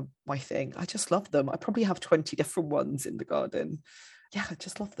euphorbias are my thing. I just love them. I probably have 20 different ones in the garden. Yeah, I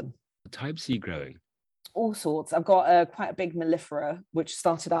just love them. What types are you growing? All sorts. I've got quite a big mellifera, which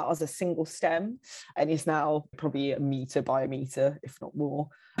started out as a single stem and is now probably 1 metre by 1 metre, if not more.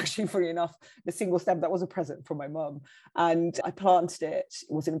 Actually, funny enough, the single stem, that was a present from my mum. And I planted it.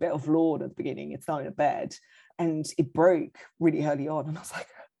 It was in a bit of lawn at the beginning. It's now in a bed. And it broke really early on. And I was like,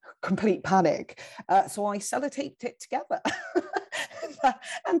 complete panic. So I sellotaped it together.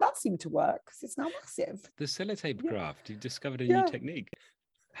 And that seemed to work because it's now massive. The sellotape graft, you discovered a new technique.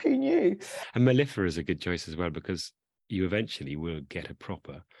 Who knew? And mellifera is a good choice as well, because you eventually will get a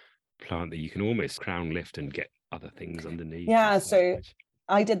proper plant that you can almost crown lift and get other things underneath. Yeah, so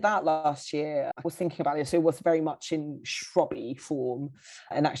I did that last year. I was thinking about it. So it was very much in shrubby form.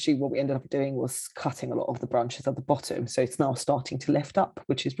 And actually what we ended up doing was cutting a lot of the branches at the bottom. So it's now starting to lift up,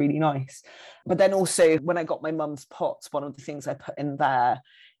 which is really nice. But then also when I got my mum's pots, one of the things I put in there,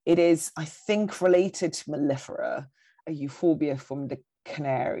 it is, I think, related to mellifera, a euphorbia from the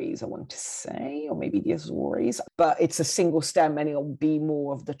Canaries, I want to say, or maybe the Azores, but it's a single stem and it'll be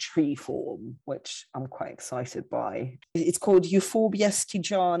more of the tree form, which I'm quite excited by. It's called Euphorbia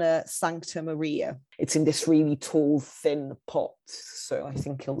stygiana Sancta Maria. It's in this really tall, thin pot, so I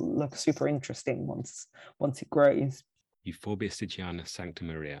think it'll look super interesting once it grows. Euphorbia stygiana Sancta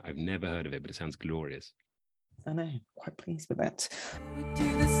Maria. I've never heard of it, but it sounds glorious. I know, quite pleased with that.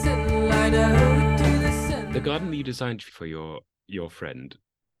 The garden that you designed for your friend,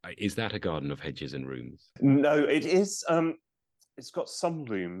 is that a garden of hedges and rooms? No, it is. It's got some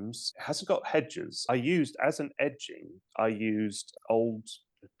rooms. It hasn't got hedges. As an edging, I used old,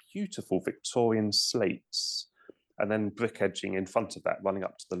 beautiful Victorian slates and then brick edging in front of that, running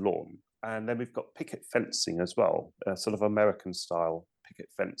up to the lawn. And then we've got picket fencing as well, sort of American style picket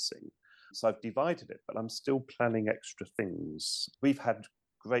fencing. So I've divided it, but I'm still planning extra things. We've had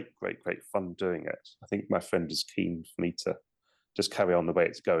great fun doing it. I think my friend is keen for me to just carry on the way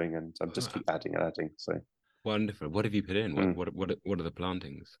it's going and just keep adding and adding. So wonderful. What have you put in? What are the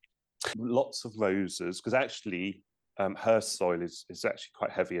plantings? Lots of roses, because actually her soil is actually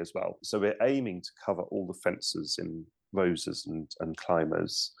quite heavy as well. So we're aiming to cover all the fences in roses and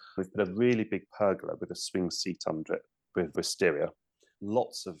climbers. We've put a really big pergola with a swing seat under it with wisteria.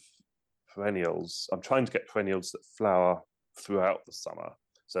 Lots of perennials. I'm trying to get perennials that flower throughout the summer.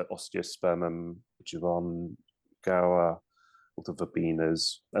 So osteospermum, Giron, Gower, all the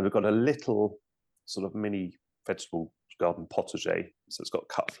verbenas. And we've got a little sort of mini vegetable garden potager. So it's got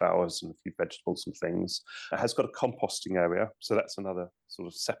cut flowers and a few vegetables and things. It has got a composting area. So that's another sort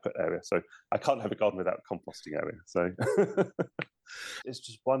of separate area. So I can't have a garden without a composting area. So it's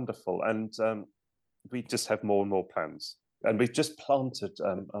just wonderful. And we just have more and more plans. And we've just planted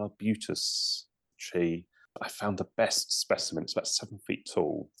an arbutus tree. I found the best specimen. It's about 7 feet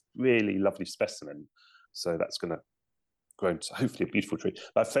tall. Really lovely specimen. So that's going to grow into hopefully a beautiful tree.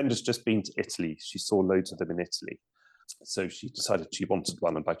 My friend has just been to Italy. She saw loads of them in Italy. So she decided she wanted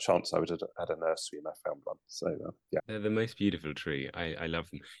one. And by chance, I was at a nursery and I found one. So, yeah. They're the most beautiful tree. I love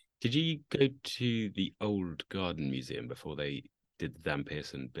them. Did you go to the old garden museum before they did the Dan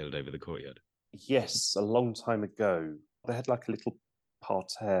Pearson build over the courtyard? Yes, a long time ago. They had like a little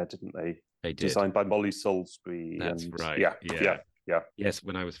parterre, didn't they? They did. Designed by Molly Salisbury. That's and right. Yeah. Yes,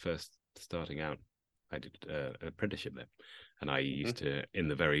 when I was first starting out, I did an apprenticeship there. And I used to, in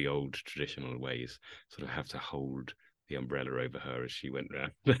the very old traditional ways, sort of have to hold the umbrella over her as she went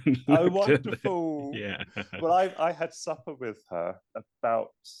round. Oh, wonderful. Yeah. Well, I had supper with her about,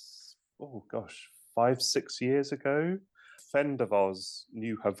 5-6 years ago. A friend of ours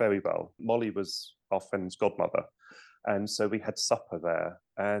knew her very well. Molly was our friend's godmother. And so we had supper there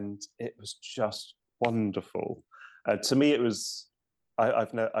and it was just wonderful. To me, it was,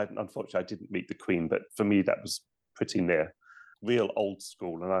 unfortunately, I didn't meet the Queen, but for me, that was pretty near. Real old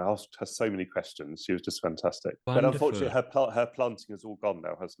school, and I asked her so many questions. She was just fantastic. Wonderful. But unfortunately, her planting has all gone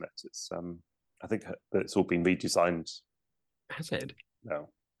now, hasn't it? It's I think it's all been redesigned. Has it? No,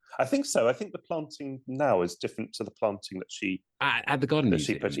 I think so. I think the planting now is different to the planting that she at the garden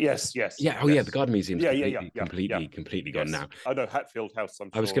museum. Yes. Yeah. Oh, yes. yeah. The garden museum's completely gone Yes. now. I know Hatfield House.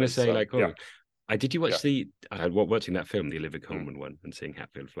 I was going to say, did you watch watching that film, the Olivia Colman one, and seeing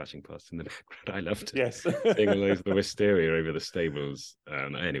Hatfield flashing past in the background? I loved it. Yes. Seeing all those the wisteria over the stables.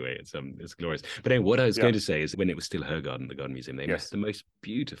 Anyway, it's glorious. But anyway, what I was going to say is, when it was still her garden, the garden museum, they made the most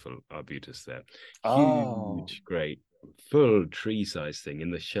beautiful arbutus there. Huge, great, full tree-size thing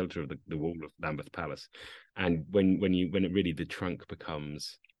in the shelter of the wall of Lambeth Palace. And when it really, the trunk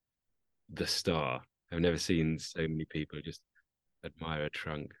becomes the star. I've never seen so many people just admire a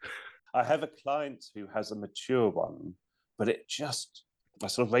trunk. I have a client who has a mature one, but I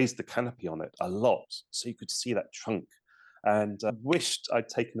sort of raised the canopy on it a lot so you could see that trunk. And I wished I'd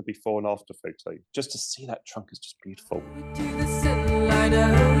taken a before and after photo. Just to see that trunk is just beautiful.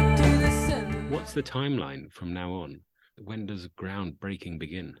 What's the timeline from now on? When does groundbreaking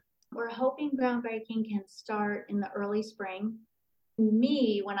begin? We're hoping groundbreaking can start in the early spring.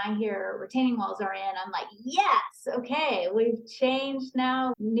 Me, when I hear retaining walls are in, I'm like, yes, okay, we've changed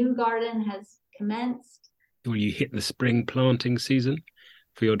now. New garden has commenced. Will you hit the spring planting season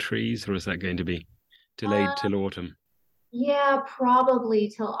for your trees, or is that going to be delayed till autumn? Yeah, probably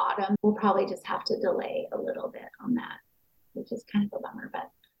till autumn. We'll probably just have to delay a little bit on that, which is kind of a bummer. But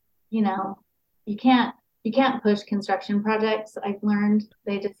you can't push construction projects. I've learned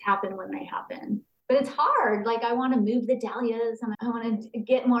they just happen when they happen. But it's hard. Like, I want to move the dahlias and I want to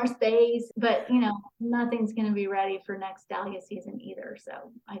get more space, but nothing's going to be ready for next dahlia season either.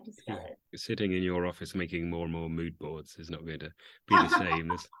 So I just got it. Sitting in your office making more and more mood boards is not going to be the same.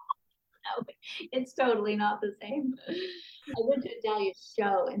 No, it's totally not the same. I went to a dahlia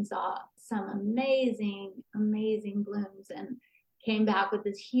show and saw some amazing, amazing blooms and came back with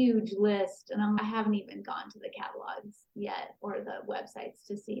this huge list, and I haven't even gone to the catalogs yet or the websites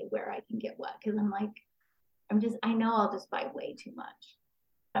to see where I can get what, because I know I'll just buy way too much.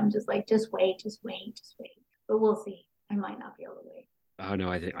 I'm just like, just wait. But we'll see. I might not be able to wait. Oh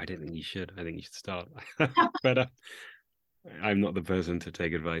no, I don't think you should. I think you should start. But I'm not the person to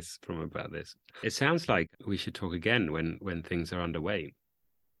take advice from about this. It sounds like we should talk again when things are underway.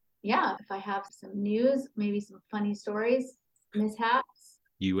 Yeah, if I have some news, maybe some funny stories. Mishaps.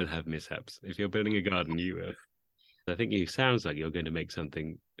 You will have mishaps. If you're building a garden, you will. I think it sounds like you're going to make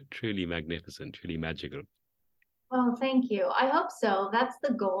something truly magnificent, truly magical. Well, thank you. I hope so. That's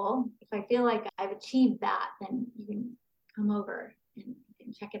the goal. If I feel like I've achieved that, then you can come over and you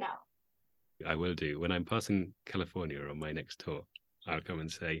can check it out. I will do. When I'm passing California on my next tour, I'll come and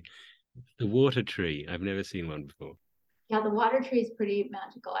say, the water tree. I've never seen one before. Yeah, the water tree is pretty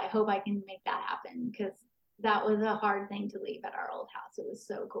magical. I hope I can make that happen, because that was a hard thing to leave at our old house. It was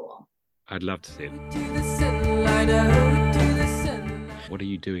so cool. I'd love to see it. What are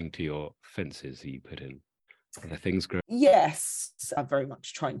you doing to your fences that you put in? Are there things growing? Yes, I'm very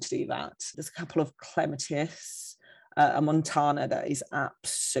much trying to do that. There's a couple of clematis, a Montana that is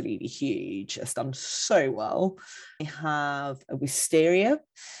absolutely huge. It's done so well. I have a Wisteria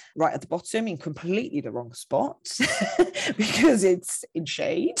right at the bottom in completely the wrong spot because it's in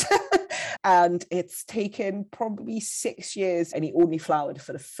shade. And it's taken probably 6 years and it only flowered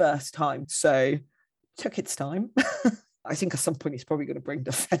for the first time. So it took its time. I think at some point he's probably going to bring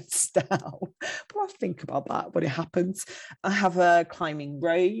the fence down, but I'll think about that when it happens. I have a climbing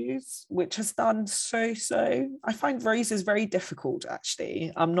rose, which has done so. I find roses very difficult,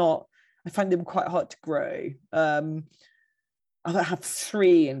 actually. I find them quite hard to grow. I have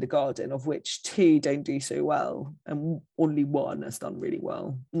 3 in the garden, of which 2 don't do so well, and only 1 has done really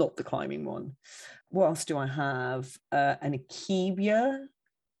well, not the climbing one. What else do I have? An akebia,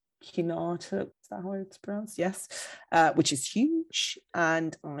 Kinata, is that how it's pronounced? Yes, which is huge.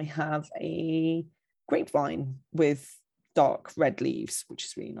 And I have a grapevine with dark red leaves, which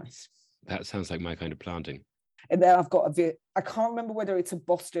is really nice. That sounds like my kind of planting. And then I've got I can't remember whether it's a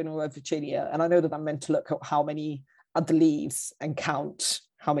Boston or a Virginia. And I know that I'm meant to look at how many are the leaves and count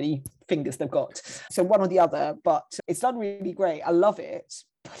how many fingers they've got. So one or the other, but it's done really great. I love it,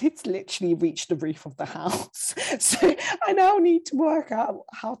 but it's literally reached the roof of the house. So I now need to work out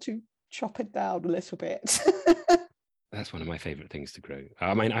how to chop it down a little bit. That's one of my favourite things to grow.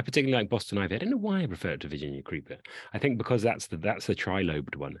 I mean, I particularly like Boston ivy. I don't know why I prefer it to Virginia creeper. I think because that's the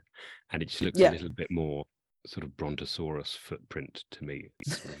trilobed one, and it just looks a little bit more sort of brontosaurus footprint to me.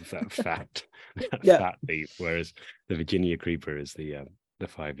 It's sort of that fat leaf, whereas the Virginia creeper is the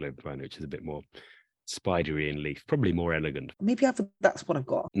 5-lobed one, which is a bit more spidery in leaf, probably more elegant. Maybe that's what I've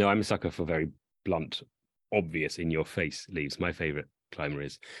got. No, I'm a sucker for very blunt, obvious, in-your-face leaves. My favourite climber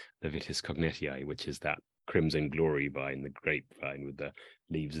is the Vitis cognetii, which is that crimson glory vine, the grapevine with the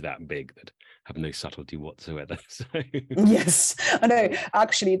leaves that big that have no subtlety whatsoever. So... Yes, I know.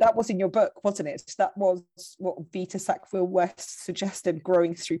 Actually, that was in your book, wasn't it? That was what Vita Sackville West suggested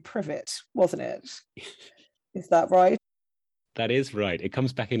growing through privet, wasn't it? Is that right? That is right. It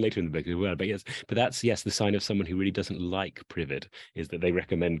comes back in later in the book as well. But that's the sign of someone who really doesn't like privet is that they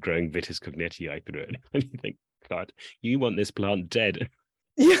recommend growing Vitis cognetii through it. And you think, God, you want this plant dead.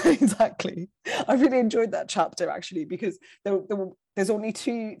 Yeah, exactly. I really enjoyed that chapter actually, because there's only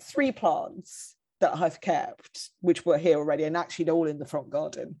 3 plants that I've kept, which were here already, and actually they're all in the front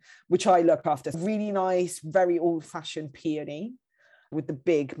garden, which I look after. Really nice, very old-fashioned peony with the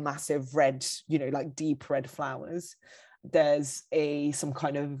big, massive red, like deep red flowers. There's some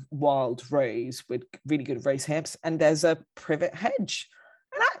kind of wild rose with really good rose hips, and there's a privet hedge.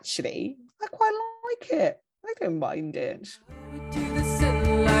 And actually, I quite like it. I don't mind it.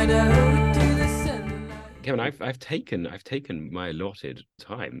 Kevin, I've taken my allotted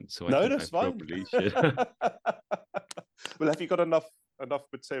time, so no, I think that's I fine. probably should. Well, have you got enough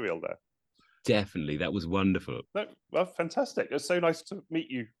material there? Definitely, that was wonderful. No, well, fantastic. It's so nice to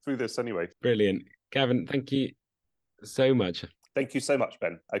meet you through this anyway. Brilliant. Gavin, thank you so much. Thank you so much,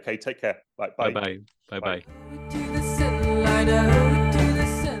 Ben. Okay, take care. Bye. Bye.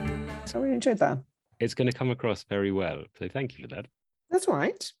 So I really enjoyed that. It's going to come across very well, so thank you for that. That's all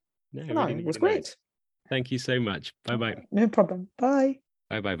right. No, It was great. Thank you so much. Bye. No problem. Bye.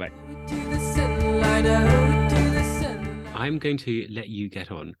 Bye. I'm going to let you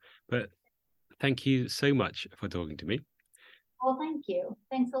get on, but thank you so much for talking to me. Well, thank you.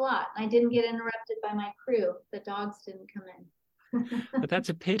 Thanks a lot. I didn't get interrupted by my crew. The dogs didn't come in. But that's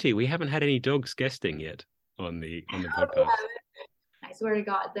a pity. We haven't had any dogs guesting yet on the podcast. I swear to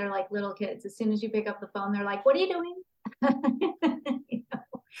God, they're like little kids. As soon as you pick up the phone, they're like, "What are you doing?"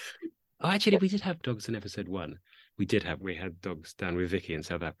 Oh, actually, we did have dogs in episode 1. We had dogs down with Vicky in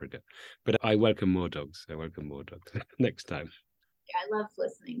South Africa. But I welcome more dogs. Next time. Yeah, I loved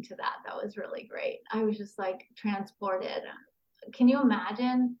listening to that. That was really great. I was just like transported. Can you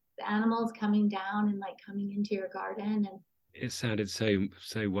imagine the animals coming down and like coming into your garden? And it sounded so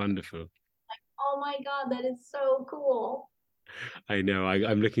wonderful. Like, oh my God, that is so cool. I know.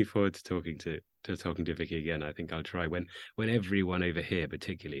 I'm looking forward to talking to Vicky again. I think I'll try when everyone over here,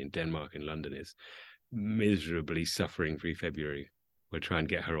 particularly in Denmark and London, is miserably suffering through February. We'll try and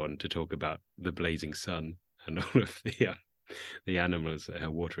get her on to talk about the blazing sun and all of the animals at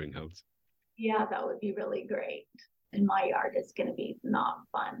her watering holes. Yeah, that would be really great. In my yard, it's going to be not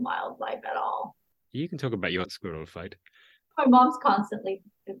fun wildlife at all. You can talk about your squirrel fight. My mom's constantly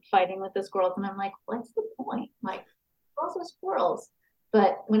fighting with the squirrels, and I'm like, what's the point? Like, squirrels are squirrels.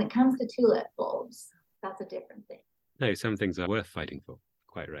 But when it comes to tulip bulbs, that's a different thing. No, some things are worth fighting for.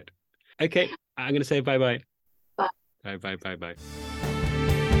 Quite right. Okay, I'm going to say bye-bye. Bye. Bye.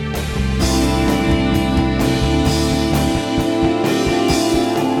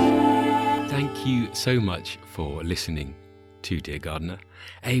 Thank you so much for listening to Dear Gardener.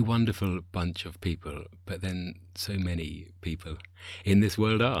 A wonderful bunch of people, but then so many people in this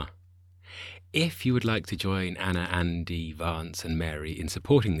world are. If you would like to join Anna, Andy, Vance and Mary in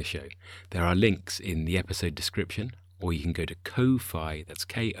supporting the show, there are links in the episode description, or you can go to Ko-fi, that's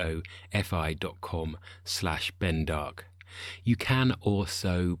kofi.com/Ben Dark. You can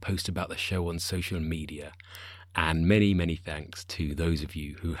also post about the show on social media, and many, many thanks to those of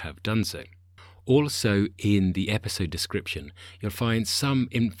you who have done so. Also, in the episode description, you'll find some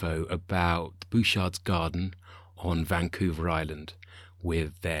info about Bouchard's Garden on Vancouver Island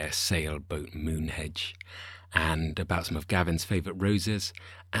with their sailboat Moonhedge, and about some of Gavin's favourite roses,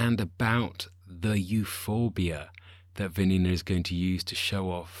 and about the euphorbia that Vanina is going to use to show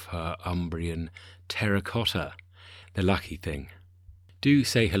off her Umbrian terracotta. The lucky thing. Do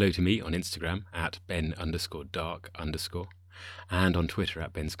say hello to me on Instagram at Ben_dark_ and on Twitter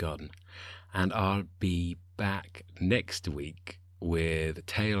at Ben's Garden. And I'll be back next week with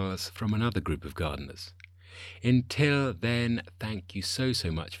tales from another group of gardeners. Until then, thank you so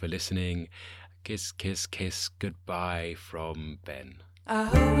much for listening. Kiss, kiss, kiss. Goodbye from Ben. I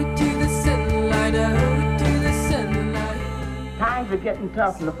owe it to the sunlight, I owe it to the sunlight. Times are getting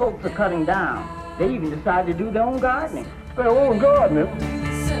tough and the folks are cutting down. They even decided to do their own gardening. Their own gardening.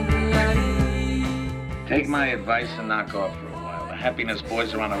 Sunlight. Take my advice and knock off for a while. The happiness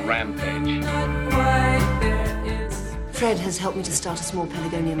boys are on a rampage. Not quite there, it's Fred has helped me to start a small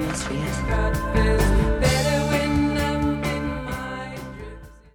Pelargonium nursery, yes. got this.